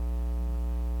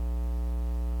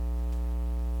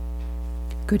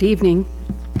Good evening.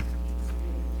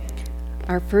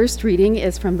 Our first reading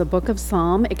is from the book of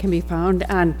Psalm. It can be found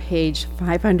on page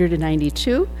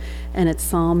 592, and it's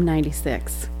Psalm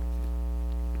 96.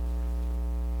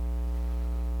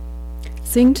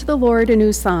 Sing to the Lord a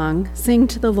new song. Sing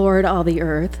to the Lord, all the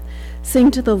earth. Sing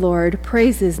to the Lord,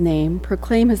 praise his name,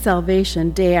 proclaim his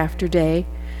salvation day after day.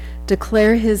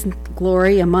 Declare his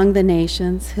glory among the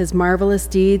nations, his marvelous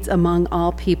deeds among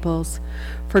all peoples.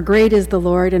 For great is the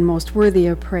Lord and most worthy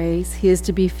of praise. He is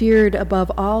to be feared above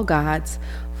all gods.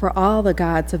 For all the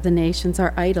gods of the nations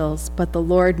are idols, but the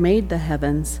Lord made the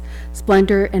heavens.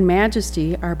 Splendor and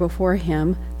majesty are before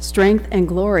him. Strength and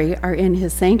glory are in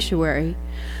his sanctuary.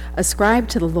 Ascribe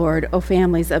to the Lord, O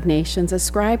families of nations.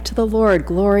 Ascribe to the Lord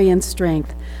glory and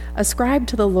strength. Ascribe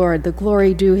to the Lord the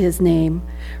glory due his name.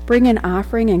 Bring an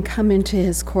offering and come into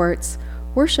his courts.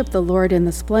 Worship the Lord in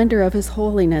the splendor of his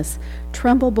holiness.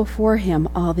 Tremble before him,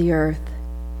 all the earth.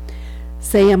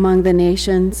 Say among the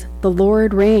nations, the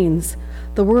Lord reigns.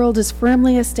 The world is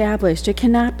firmly established. It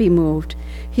cannot be moved.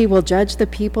 He will judge the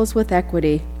peoples with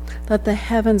equity. Let the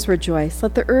heavens rejoice.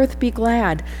 Let the earth be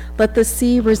glad. Let the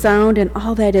sea resound and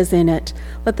all that is in it.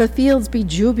 Let the fields be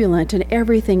jubilant and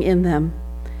everything in them.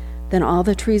 Then all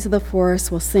the trees of the forest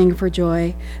will sing for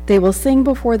joy. They will sing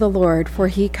before the Lord, for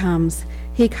he comes.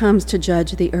 He comes to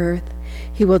judge the earth.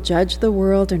 He will judge the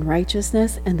world in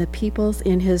righteousness and the peoples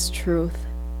in his truth.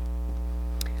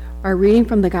 Our reading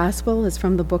from the gospel is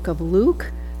from the book of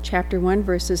Luke, chapter 1,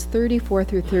 verses 34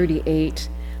 through 38.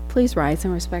 Please rise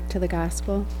in respect to the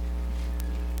gospel.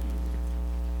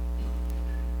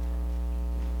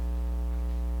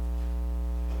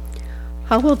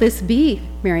 How will this be?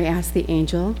 Mary asked the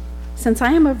angel, since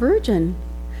I am a virgin.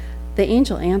 The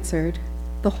angel answered,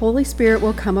 the Holy Spirit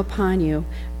will come upon you,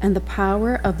 and the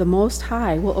power of the Most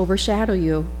High will overshadow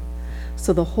you.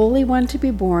 So the Holy One to be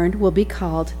born will be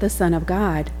called the Son of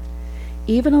God.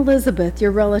 Even Elizabeth, your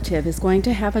relative, is going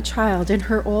to have a child in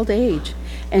her old age,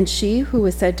 and she who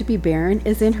is said to be barren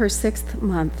is in her 6th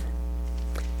month.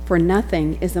 For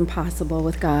nothing is impossible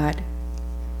with God.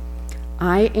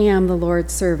 I am the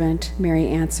Lord's servant, Mary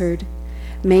answered.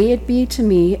 May it be to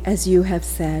me as you have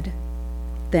said.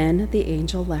 Then the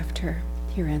angel left her.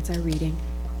 Here ends our reading.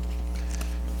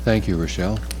 Thank you,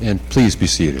 Rochelle. And please be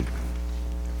seated.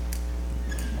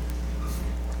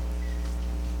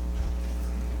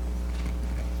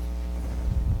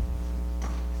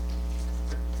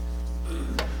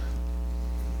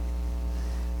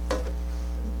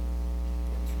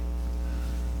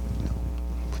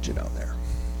 Put you down there.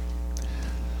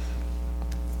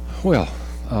 Well,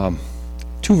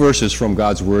 two verses from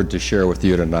God's Word to share with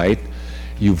you tonight.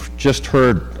 You've just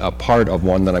heard a part of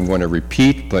one that I'm going to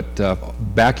repeat, but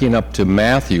backing up to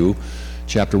Matthew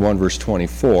chapter 1, verse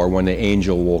 24, when the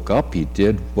angel woke up, he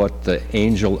did what the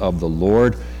angel of the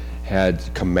Lord had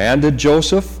commanded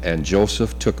Joseph, and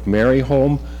Joseph took Mary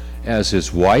home as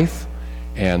his wife.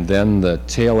 And then the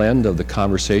tail end of the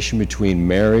conversation between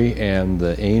Mary and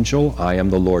the angel, I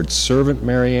am the Lord's servant,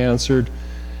 Mary answered.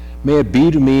 May it be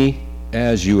to me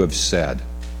as you have said.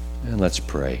 And let's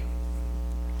pray.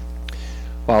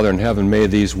 Father in heaven, may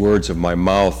these words of my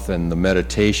mouth and the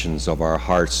meditations of our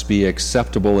hearts be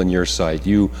acceptable in your sight,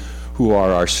 you who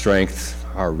are our strength,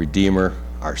 our Redeemer,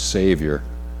 our Savior.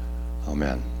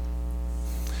 Amen.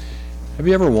 Have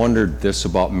you ever wondered this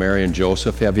about Mary and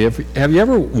Joseph? Have you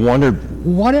ever wondered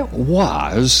what it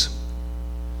was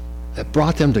that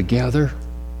brought them together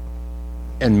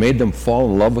and made them fall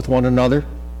in love with one another?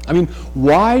 I mean,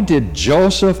 why did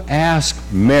Joseph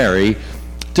ask Mary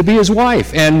to be his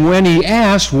wife? And when he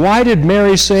asked, why did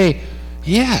Mary say,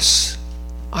 yes,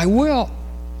 I will?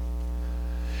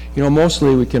 You know,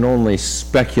 mostly we can only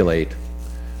speculate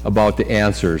about the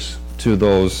answers to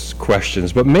those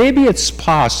questions, but maybe it's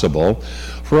possible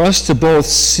for us to both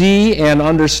see and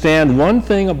understand one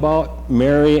thing about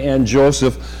Mary and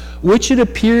Joseph, which it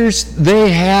appears they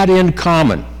had in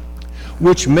common,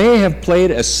 which may have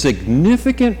played a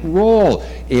significant role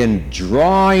in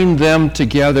drawing them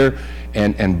together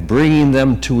and bringing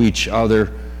them to each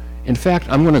other. In fact,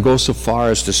 I'm going to go so far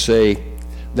as to say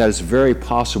that it's very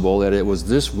possible that it was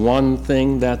this one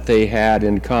thing that they had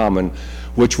in common,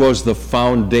 which was the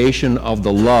foundation of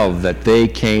the love that they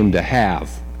came to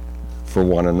have for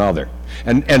one another.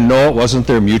 And no, it wasn't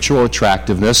their mutual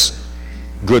attractiveness,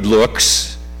 good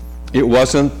looks. It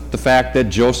wasn't the fact that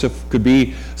Joseph could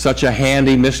be such a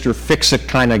handy Mr. Fix-It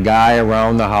kind of guy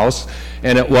around the house.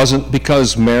 And it wasn't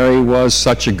because Mary was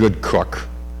such a good cook.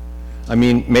 I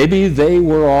mean, maybe they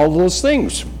were all those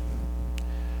things.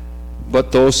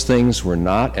 But those things were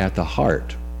not at the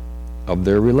heart of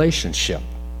their relationship.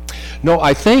 No,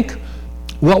 I think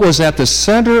what was at the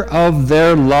center of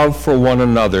their love for one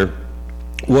another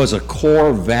was a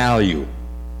core value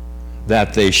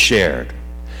that they shared.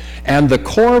 And the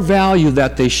core value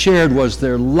that they shared was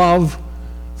their love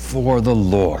for the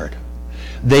Lord.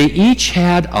 They each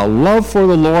had a love for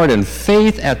the Lord and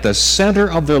faith at the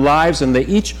center of their lives, and they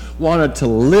each wanted to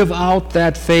live out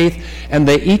that faith, and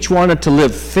they each wanted to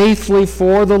live faithfully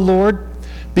for the Lord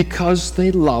because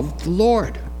they loved the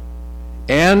Lord.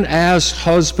 And as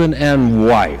husband and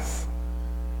wife,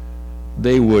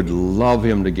 they would love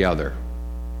him together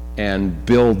and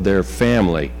build their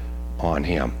family on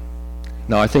him.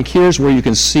 Now, I think here's where you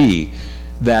can see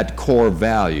that core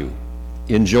value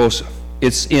in Joseph.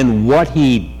 It's in what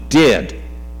he did.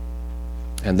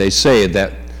 And they say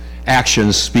that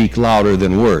actions speak louder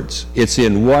than words. It's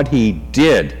in what he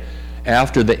did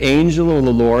after the angel of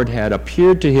the Lord had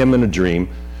appeared to him in a dream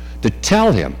to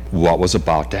tell him what was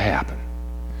about to happen.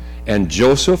 And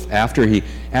Joseph, after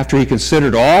he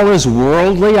considered all his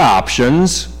worldly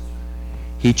options,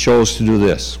 he chose to do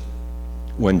this.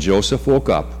 When Joseph woke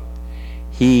up,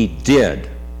 he did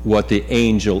what the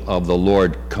angel of the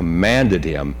Lord commanded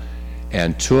him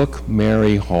and took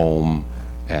Mary home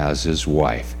as his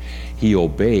wife. He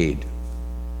obeyed,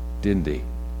 didn't he?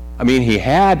 I mean, he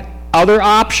had other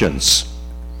options.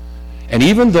 And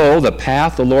even though the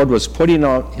path the Lord was putting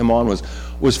him on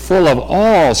was full of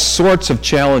all sorts of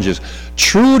challenges,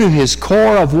 true to his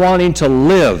core of wanting to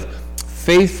live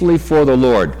faithfully for the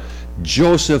Lord,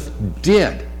 Joseph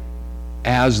did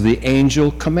as the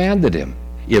angel commanded him.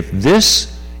 If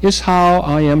this is how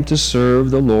I am to serve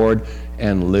the Lord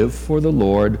and live for the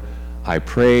Lord, I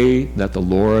pray that the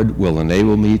Lord will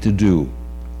enable me to do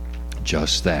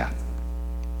just that.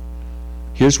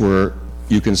 Here's where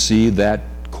you can see that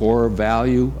core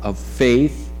value of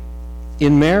faith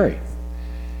in Mary.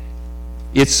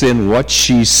 It's in what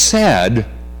she said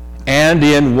and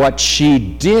in what she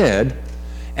did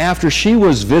after she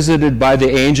was visited by the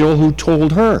angel who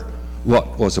told her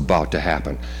what was about to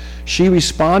happen. She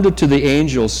responded to the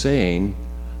angel saying,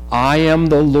 I am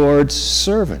the Lord's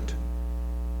servant.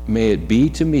 May it be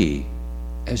to me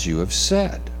as you have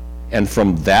said. And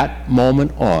from that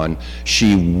moment on,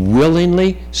 she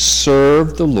willingly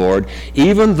served the Lord,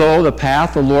 even though the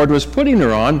path the Lord was putting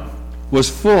her on was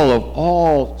full of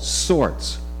all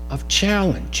sorts of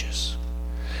challenges.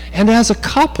 And as a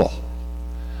couple,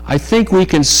 I think we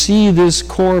can see this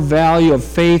core value of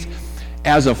faith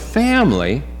as a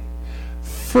family.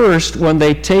 First, when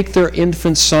they take their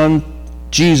infant son,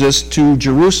 Jesus, to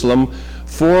Jerusalem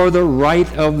for the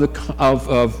rite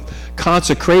of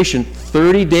consecration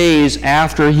 30 days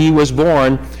after he was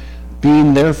born,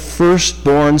 being their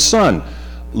firstborn son.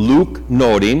 Luke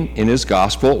noting in his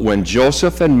gospel, when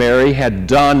Joseph and Mary had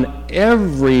done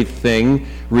everything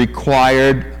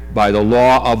required by the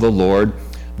law of the Lord,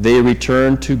 they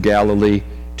returned to Galilee,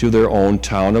 to their own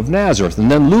town of Nazareth.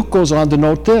 And then Luke goes on to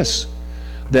note this,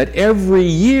 that every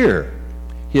year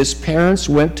his parents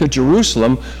went to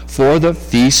Jerusalem for the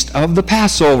feast of the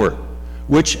Passover,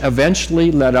 which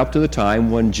eventually led up to the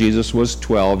time when Jesus was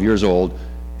 12 years old.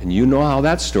 And you know how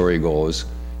that story goes.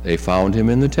 They found him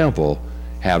in the temple,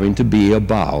 having to be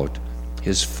about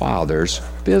his father's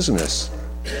business.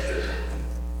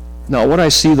 Now, what I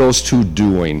see those two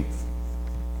doing,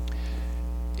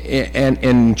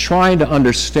 and trying to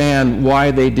understand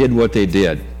why they did what they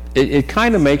did, it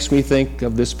kind of makes me think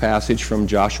of this passage from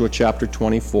Joshua chapter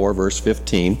 24, verse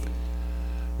 15,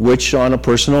 which on a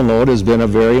personal note has been a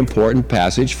very important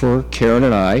passage for Karen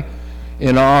and I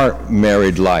in our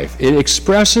married life. It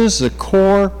expresses the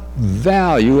core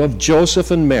value of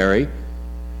Joseph and Mary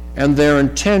and their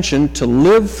intention to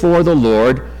live for the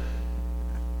Lord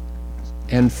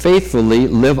and faithfully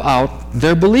live out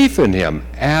their belief in him.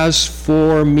 As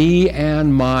for me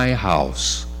and my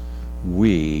house,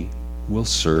 we will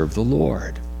serve the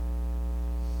Lord.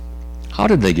 How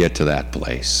did they get to that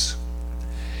place?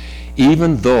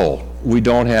 Even though we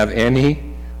don't have any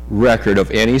record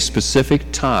of any specific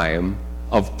time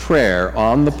of prayer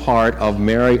on the part of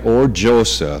Mary or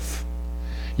Joseph,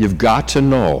 you've got to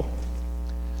know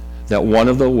that one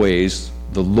of the ways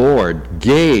the Lord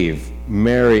gave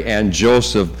Mary and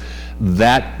Joseph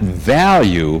that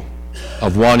value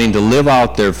of wanting to live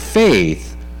out their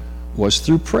faith was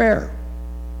through prayer.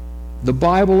 The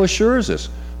Bible assures us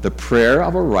the prayer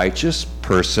of a righteous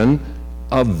person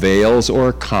avails or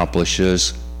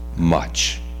accomplishes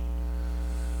much.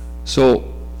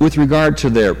 So with regard to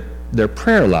their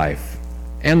prayer life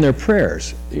and their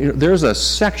prayers, there's a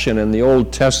section in the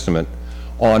Old Testament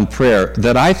on prayer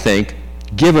that I think,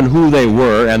 given who they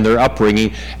were and their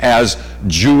upbringing as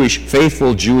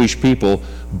faithful Jewish people,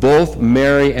 both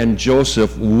Mary and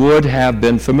Joseph would have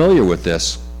been familiar with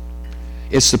this.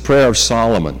 It's the prayer of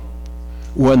Solomon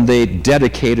when they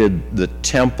dedicated the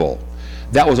temple.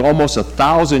 That was almost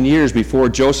 1,000 years before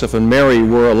Joseph and Mary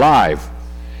were alive.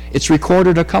 It's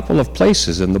recorded a couple of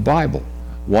places in the Bible.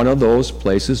 One of those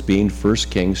places being 1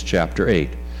 Kings chapter 8.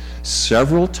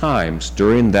 Several times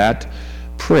during that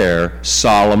prayer,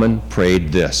 Solomon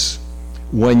prayed this: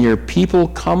 "When your people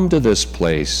come to this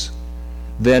place,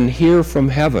 then hear from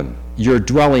heaven, your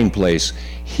dwelling place,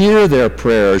 hear their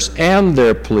prayers and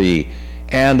their plea,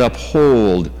 and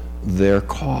uphold their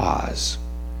cause."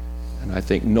 And I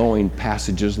think knowing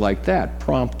passages like that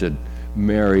prompted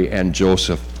Mary and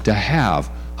Joseph to have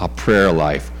a prayer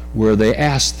life where they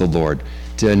asked the Lord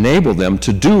to enable them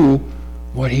to do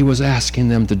what he was asking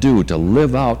them to do, to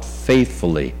live out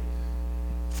faithfully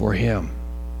for him.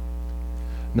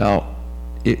 Now,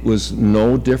 it was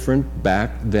no different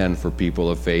back then for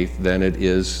people of faith than it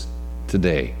is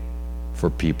today for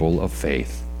people of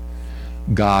faith.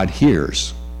 God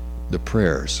hears the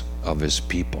prayers of his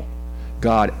people.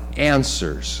 God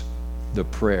answers the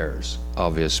prayers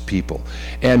of his people.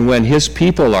 And when his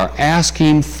people are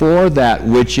asking for that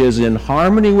which is in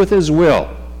harmony with his will,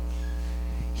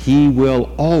 he will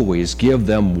always give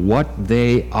them what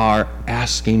they are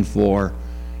asking for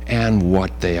and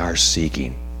what they are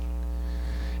seeking.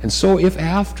 And so if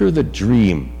after the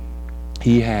dream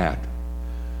he had,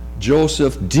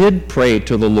 Joseph did pray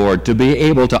to the Lord to be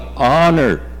able to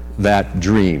honor that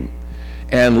dream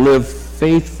and live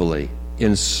faithfully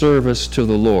in service to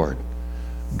the Lord,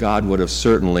 God would have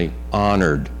certainly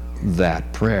honored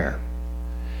that prayer.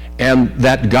 And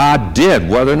that God did,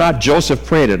 whether or not Joseph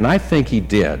prayed it, and I think he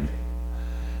did,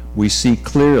 we see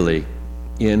clearly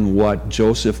in what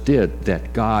Joseph did,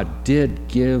 that God did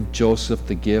give Joseph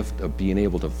the gift of being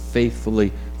able to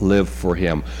faithfully live for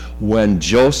him. When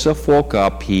Joseph woke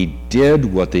up, he did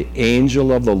what the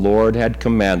angel of the Lord had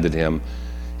commanded him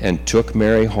and took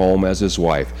Mary home as his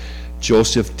wife.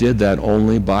 Joseph did that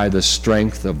only by the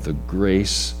strength of the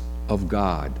grace of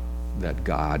God that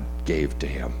God gave to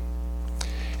him.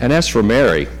 And as for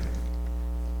Mary,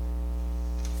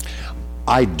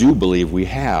 I do believe we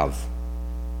have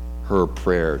her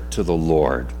prayer to the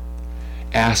Lord,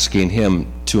 asking him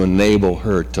to enable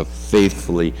her to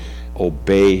faithfully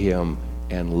obey him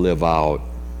and live out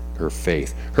her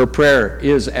faith. Her prayer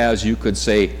is, as you could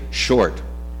say, short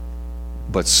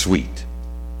but sweet.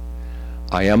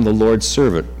 "I am the Lord's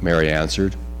servant," Mary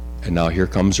answered, and now here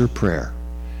comes her prayer.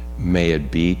 "May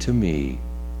it be to me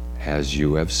as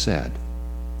you have said."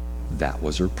 That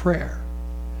was her prayer.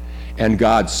 And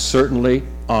God certainly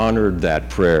honored that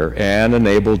prayer and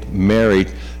enabled Mary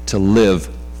to live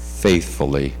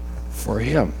faithfully for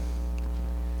him.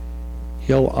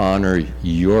 He'll honor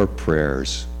your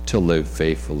prayers to live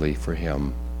faithfully for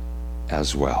him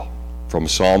as well. From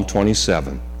Psalm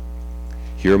 27,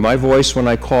 "Hear my voice when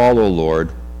I call, O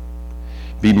Lord.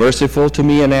 Be merciful to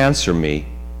me and answer me.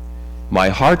 My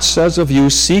heart says of you,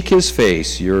 seek his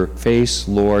face. Your face,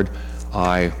 Lord,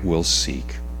 I will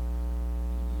seek."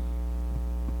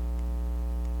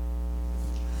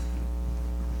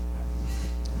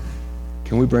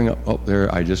 Can we bring up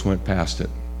there? I just went past it.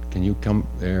 Can you come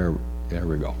there? There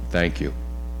we go. Thank you.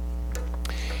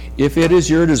 If it is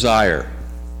your desire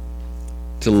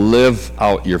to live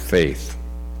out your faith,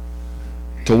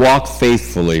 to walk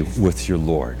faithfully with your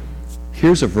Lord,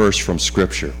 here's a verse from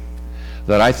Scripture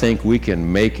that I think we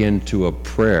can make into a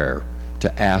prayer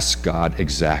to ask God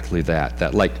exactly that.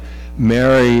 That like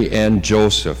Mary and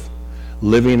Joseph,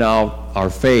 living out our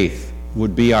faith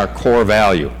would be our core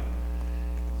value.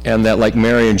 And that like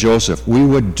Mary and Joseph, we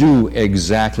would do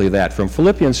exactly that. From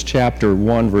Philippians chapter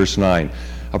 1, verse 9,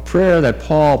 a prayer that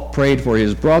Paul prayed for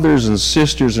his brothers and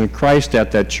sisters in Christ at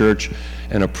that church,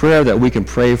 and a prayer that we can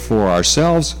pray for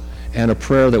ourselves, and a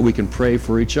prayer that we can pray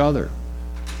for each other.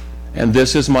 "And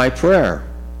this is my prayer,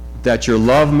 that your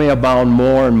love may abound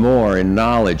more and more in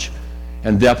knowledge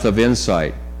and depth of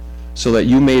insight, so that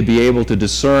you may be able to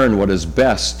discern what is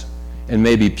best, and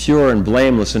may be pure and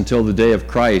blameless until the day of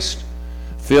Christ,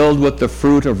 filled with the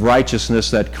fruit of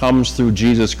righteousness that comes through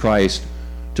Jesus Christ,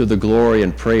 to the glory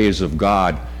and praise of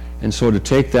God." And so to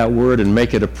take that word and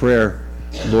make it a prayer,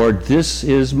 Lord, this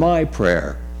is my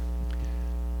prayer,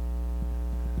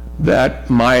 that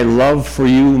my love for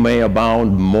you may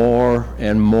abound more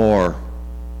and more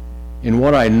in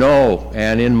what I know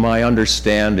and in my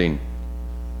understanding,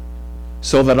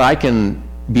 so that I can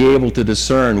be able to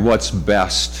discern what's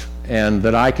best, and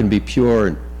that I can be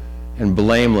pure and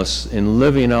blameless in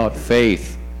living out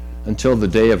faith until the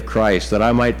day of Christ, that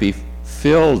I might be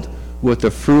filled with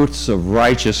the fruits of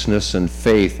righteousness and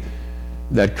faith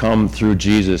that come through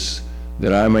Jesus,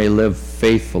 that I may live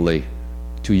faithfully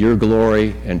to your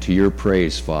glory and to your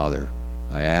praise, Father.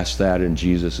 I ask that in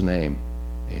Jesus' name.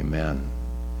 Amen.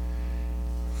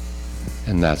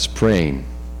 And that's praying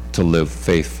to live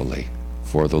faithfully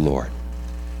for the Lord.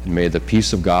 And may the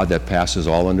peace of God that passes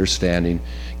all understanding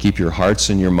keep your hearts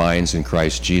and your minds in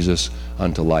Christ Jesus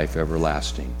unto life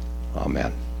everlasting.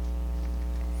 Amen.